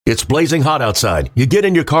It's blazing hot outside. You get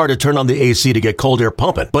in your car to turn on the AC to get cold air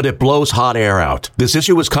pumping, but it blows hot air out. This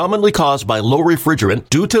issue is commonly caused by low refrigerant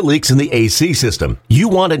due to leaks in the AC system. You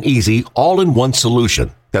want an easy, all-in-one solution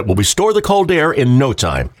that will restore the cold air in no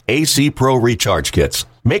time. AC Pro Recharge Kits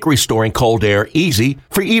make restoring cold air easy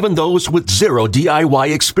for even those with zero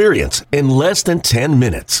DIY experience in less than 10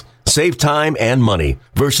 minutes. Save time and money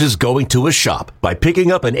versus going to a shop by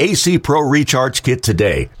picking up an AC Pro Recharge Kit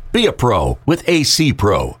today. Be a pro with AC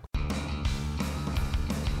Pro.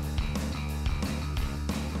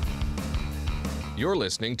 You're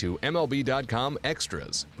listening to MLB.com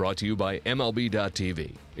Extras, brought to you by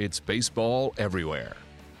MLB.tv. It's baseball everywhere.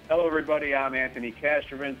 Hello, everybody. I'm Anthony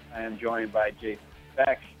Castrovins. I am joined by Jason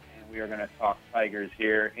Beck, and we are going to talk Tigers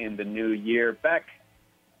here in the new year. Beck,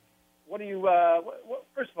 what do you,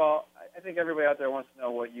 first of all, I think everybody out there wants to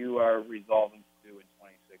know what you are resolving to do in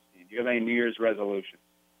 2016. Do you have any New Year's resolutions?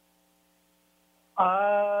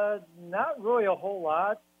 Not really a whole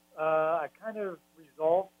lot. I kind of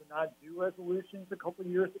resolved to not do resolutions a couple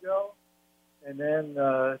of years ago. And then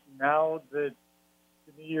now that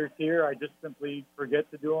the New Year's here, I just simply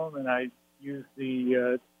forget to do them. And I use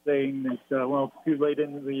the saying that, well, it's too late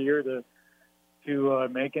into the year to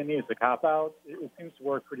make any. It's a cop-out. It seems to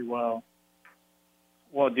work pretty well.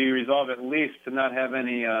 Well, do you resolve at least to not have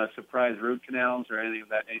any surprise root canals or anything of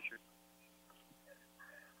that nature?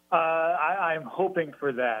 I'm hoping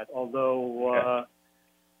for that, although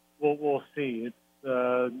we'll see. It's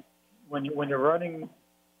when you're running,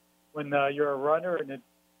 when you're a runner and it's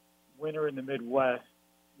winter in the Midwest,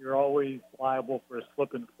 you're always liable for a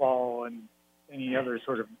slip and fall and any other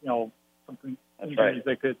sort of something injuries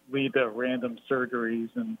that could lead to random surgeries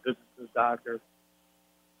and visits to the doctor.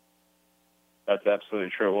 That's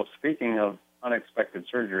absolutely true. Well, speaking of unexpected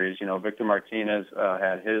surgeries, Victor Martinez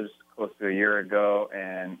had his close to a year ago,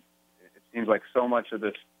 and it seems like so much of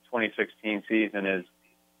this 2016 season is,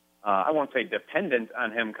 I won't say dependent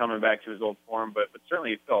on him coming back to his old form, but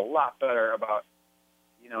certainly you feel a lot better about,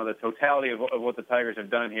 the totality of what the Tigers have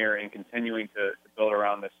done here and continuing to build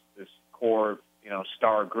around this core,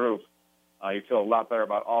 star group. You feel a lot better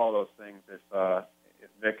about all those things if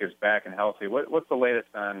Vic is back and healthy. What's the latest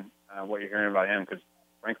on what you're hearing about him? Because,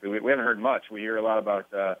 frankly, we haven't heard much. We hear a lot about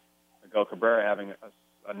Miguel Cabrera having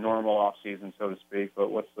a normal offseason, so to speak.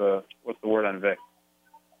 But what's the word on Vic?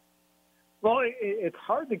 Well, it's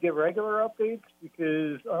hard to get regular updates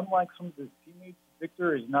because, unlike some of his teammates,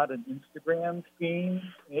 Victor is not an Instagram fiend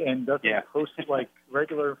and doesn't post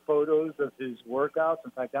regular photos of his workouts.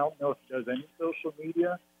 In fact, I don't know if he does any social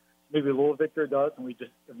media. Maybe little Victor does, and we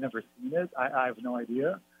just have never seen it. I have no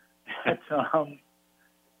idea. But,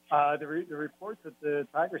 the reports that the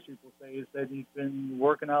Tigers people say is that he's been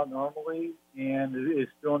working out normally and is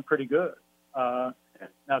feeling pretty good. Now,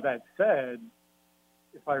 that said,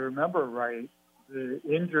 if I remember right, the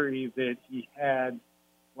injury that he had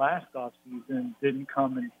last offseason didn't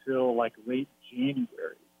come until late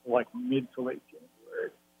January, mid to late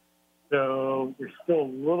January. So there's still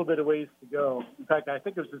a little bit of ways to go. In fact, I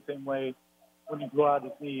think it was the same way when he blew out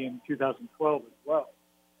his knee in 2012 as well.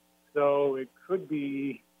 So it could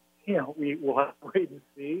be, we'll have to wait and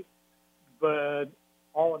see. But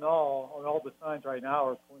all in all the signs right now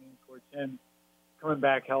are pointing towards him coming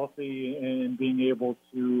back healthy and being able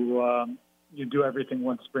to do everything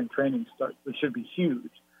once spring training starts, which should be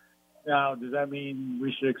huge. Now, does that mean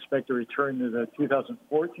we should expect a return to the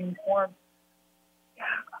 2014 form?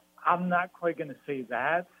 I'm not quite going to say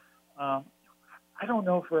that. I don't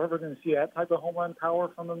know if we're ever going to see that type of home run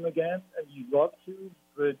power from him again. You'd love to,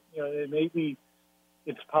 but maybe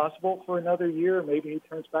it's possible for another year. Maybe he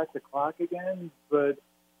turns back the clock again, but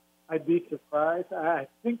I'd be surprised. I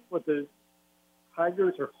think what the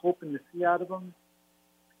Tigers are hoping to see out of him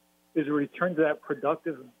is a return to that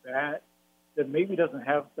productive bat that maybe doesn't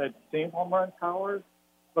have that same home run power,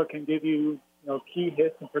 but can give you, key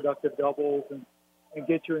hits and productive doubles and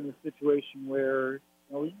get you in a situation where,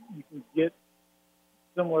 you can get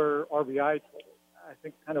similar RBI totals. I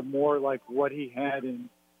think kind of more like what he had in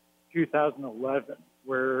 2011,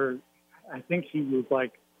 where I think he was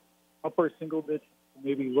upper single digits,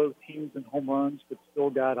 maybe low teens in home runs, but still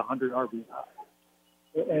got 100 RBI.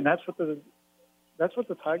 And that's what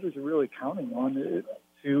the Tigers are really counting on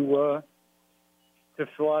to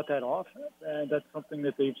fill out that offense. And that's something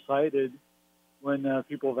that they've cited when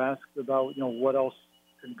people have asked about, what else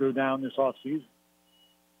could go down this offseason.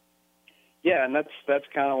 Yeah, and that's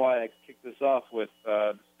kind of why I kicked this off with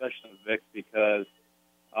discussion of Vic because,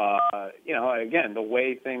 again, the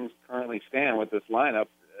way things currently stand with this lineup,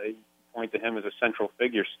 you point to him as a central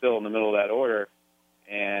figure still in the middle of that order.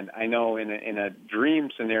 And And I know in a dream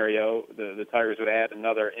scenario, the Tigers would add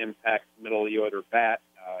another impact middle of the order bat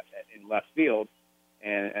in left field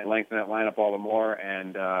and lengthen that lineup all the more,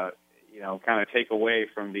 and kind of take away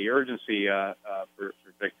from the urgency for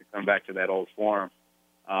Vic to come back to that old form.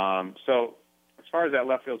 So as far as that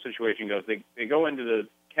left field situation goes, they go into the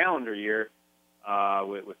calendar year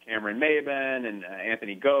with Cameron Maben and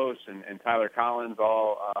Anthony Gose and Tyler Collins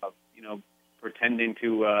all pretending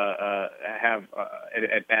to have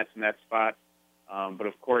at bats in that spot. But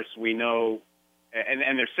of course we know,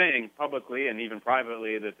 and they're saying publicly and even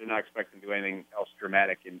privately that they're not expecting to do anything else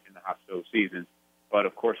dramatic in the hot stove season. But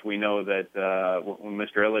of course we know that when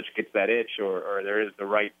Mr. Ilitch gets that itch or there is the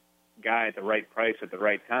right guy at the right price at the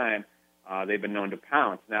right time, they've been known to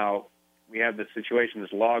pounce. Now we have this situation,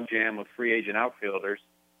 this logjam of free agent outfielders,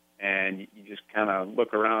 and you just kind of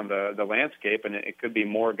look around the landscape, and it could be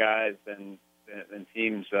more guys than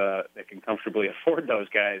teams that can comfortably afford those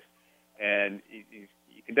guys. And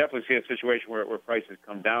you can definitely see a situation where prices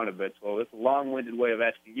come down a bit. So it's a long-winded way of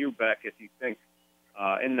asking you, Beck, if you think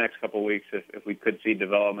in the next couple of weeks if we could see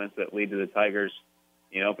developments that lead to the Tigers,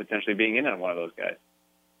 potentially being in on one of those guys.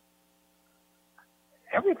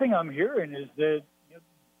 Everything I'm hearing is that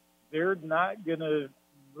they're not going to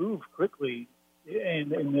move quickly,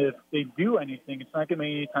 and if they do anything, it's not going to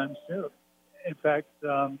be anytime soon. In fact,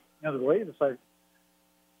 the latest,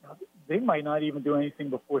 they might not even do anything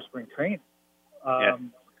before spring training,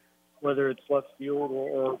 whether it's left field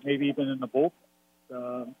or maybe even in the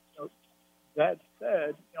bullpen. That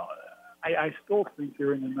said, I still think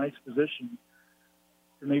they're in a nice position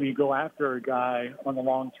to maybe go after a guy on the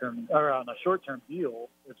long term or on a short term deal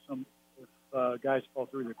if guys fall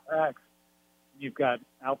through the cracks. You've got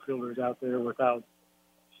outfielders out there without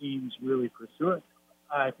teams really pursuing.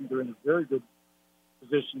 I think they're in a very good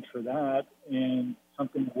position for that, and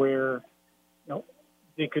something where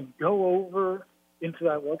they could go over into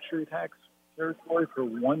that luxury tax territory for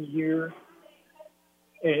 1 year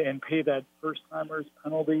and pay that first-timers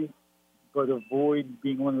penalty, but avoid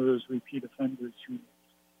being one of those repeat offenders who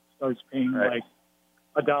starts paying like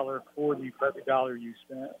 $1.40 for every dollar you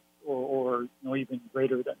spend, or even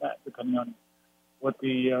greater than that, depending on what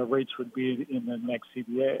the rates would be in the next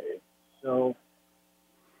CBA. So,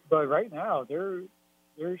 but right now they're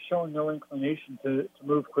showing no inclination to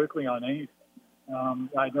move quickly on anything.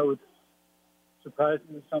 I know it's surprising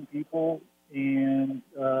to some people, and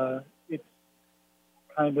it's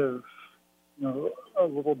kind of a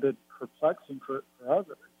little bit perplexing for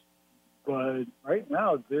others. But right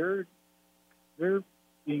now they're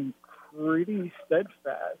being pretty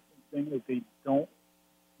steadfast in saying that they don't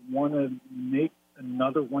want to make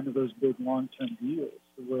another one of those big long-term deals.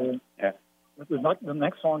 So the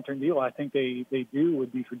next long-term deal I think they do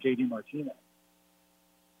would be for J.D. Martinez.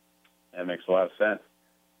 That makes a lot of sense.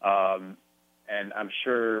 And I'm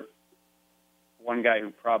sure one guy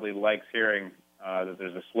who probably likes hearing that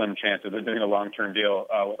there's a slim chance that they're doing a long-term deal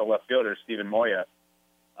with a left fielder, Steven Moya,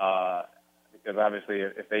 because obviously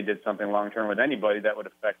if they did something long-term with anybody, that would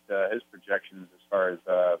affect his projections as far as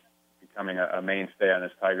becoming a mainstay on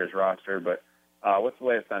this Tigers roster. But what's the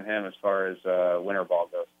latest on him as far as winter ball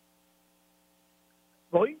goes?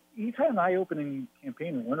 Well, he's had an eye-opening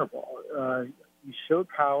campaign in winter ball. He showed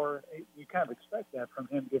power. You kind of expect that from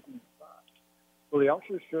him given the spot. So he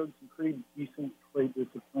also showed some pretty decent plate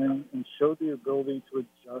discipline and showed the ability to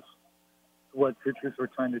adjust to what pitchers were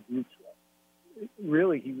trying to do to him.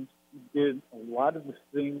 Really, he did a lot of the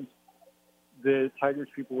things the Tigers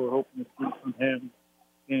people were hoping to see from him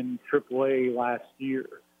in AAA last year.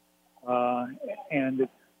 And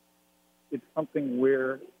it's something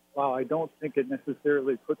where, while I don't think it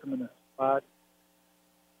necessarily puts him in a spot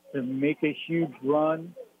to make a huge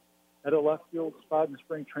run at a left field spot in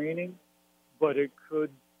spring training, but it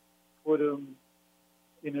could put him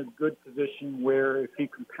in a good position where if he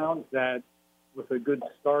compounds that with a good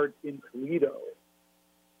start in Toledo,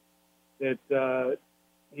 that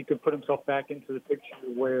he could put himself back into the picture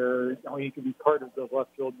where he could be part of the left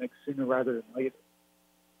field mix sooner rather than later.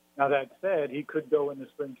 Now, that said, he could go into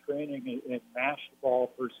spring training and mash the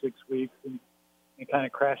ball for 6 weeks and kind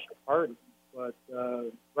of crash the party. But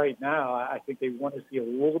right now, I think they want to see a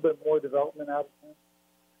little bit more development out of him.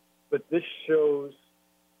 But this shows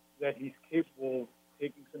that he's capable of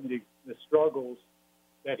taking some of the struggles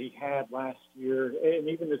that he had last year, and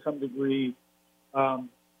even to some degree the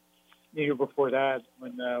year before that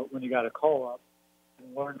when he got a call-up,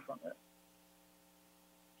 and learn from it.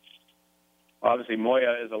 Obviously,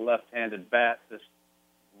 Moya is a left-handed bat. This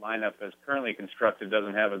lineup, as currently constructed,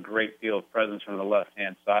 doesn't have a great deal of presence from the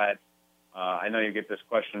left-hand side. I know you get this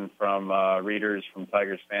question from readers, from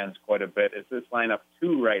Tigers fans quite a bit. Is this lineup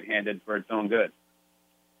too right-handed for its own good?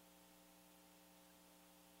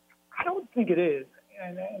 I don't think it is.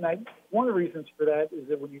 And one of the reasons for that is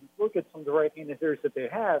that when you look at some of the right-handed hitters that they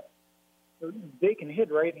have, they can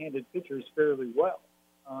hit right-handed pitchers fairly well.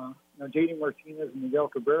 J.D. Martinez and Miguel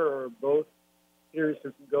Cabrera are both hitters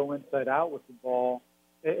who can go inside out with the ball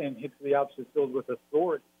and hit to the opposite field with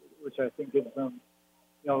authority, which I think gives them,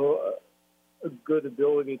 a good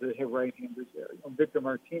ability to hit right-handers there. Victor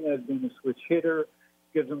Martinez being a switch hitter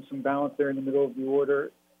gives them some balance there in the middle of the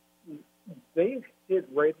order. They've hit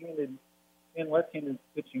right-handed and left-handed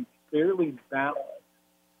pitching fairly balanced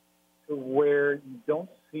to where you don't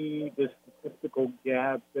see the statistical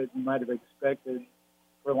gap that you might have expected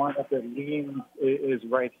for a lineup that leans is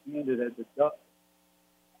right-handed as it does.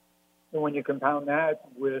 And when you compound that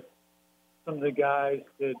with some of the guys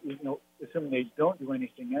that, assuming they don't do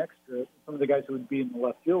anything extra, some of the guys who would be in the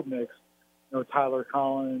left field mix, Tyler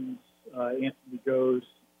Collins, Anthony Gose,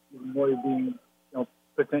 Moy being,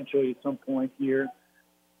 potentially at some point here,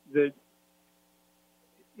 that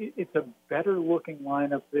it's a better-looking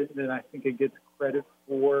lineup than I think it gets credit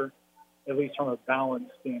for, at least from a balance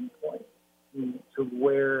standpoint, to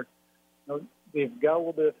where they've got a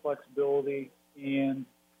little bit of flexibility, and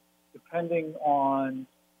depending on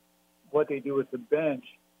what they do with the bench,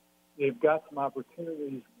 they've got some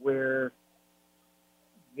opportunities where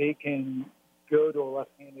they can go to a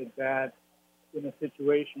left-handed bat in a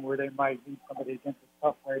situation where they might need somebody against a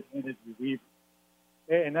tough right-handed reliever.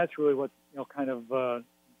 And that's really what, kind of the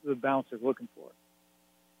balance they're looking for.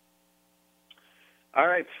 All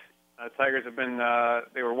right. Tigers have been,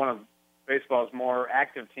 they were one of baseball's more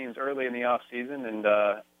active teams early in the offseason, and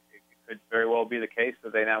it could very well be the case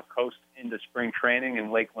that they now coast into spring training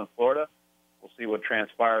in Lakeland, Florida. We'll see what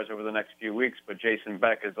transpires over the next few weeks, but Jason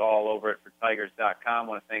Beck is all over it for Tigers.com. I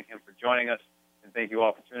want to thank him for joining us, and thank you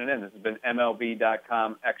all for tuning in. This has been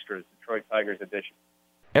MLB.com Extras, Detroit Tigers edition.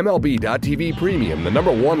 MLB.TV Premium, the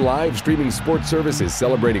 #1 live streaming sports service, is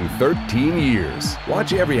celebrating 13 years.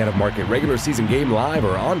 Watch every out-of-market regular season game live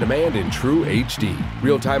or on demand in true HD.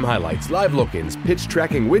 Real-time highlights, live look-ins, pitch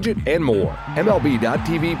tracking widget, and more.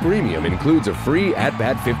 MLB.TV Premium includes a free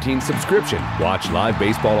At-Bat 15 subscription. Watch live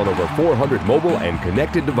baseball on over 400 mobile and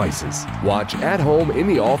connected devices. Watch at home, in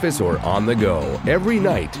the office, or on the go, every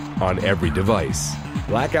night, on every device.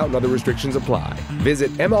 Blackout and other restrictions apply.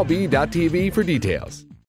 Visit MLB.TV for details.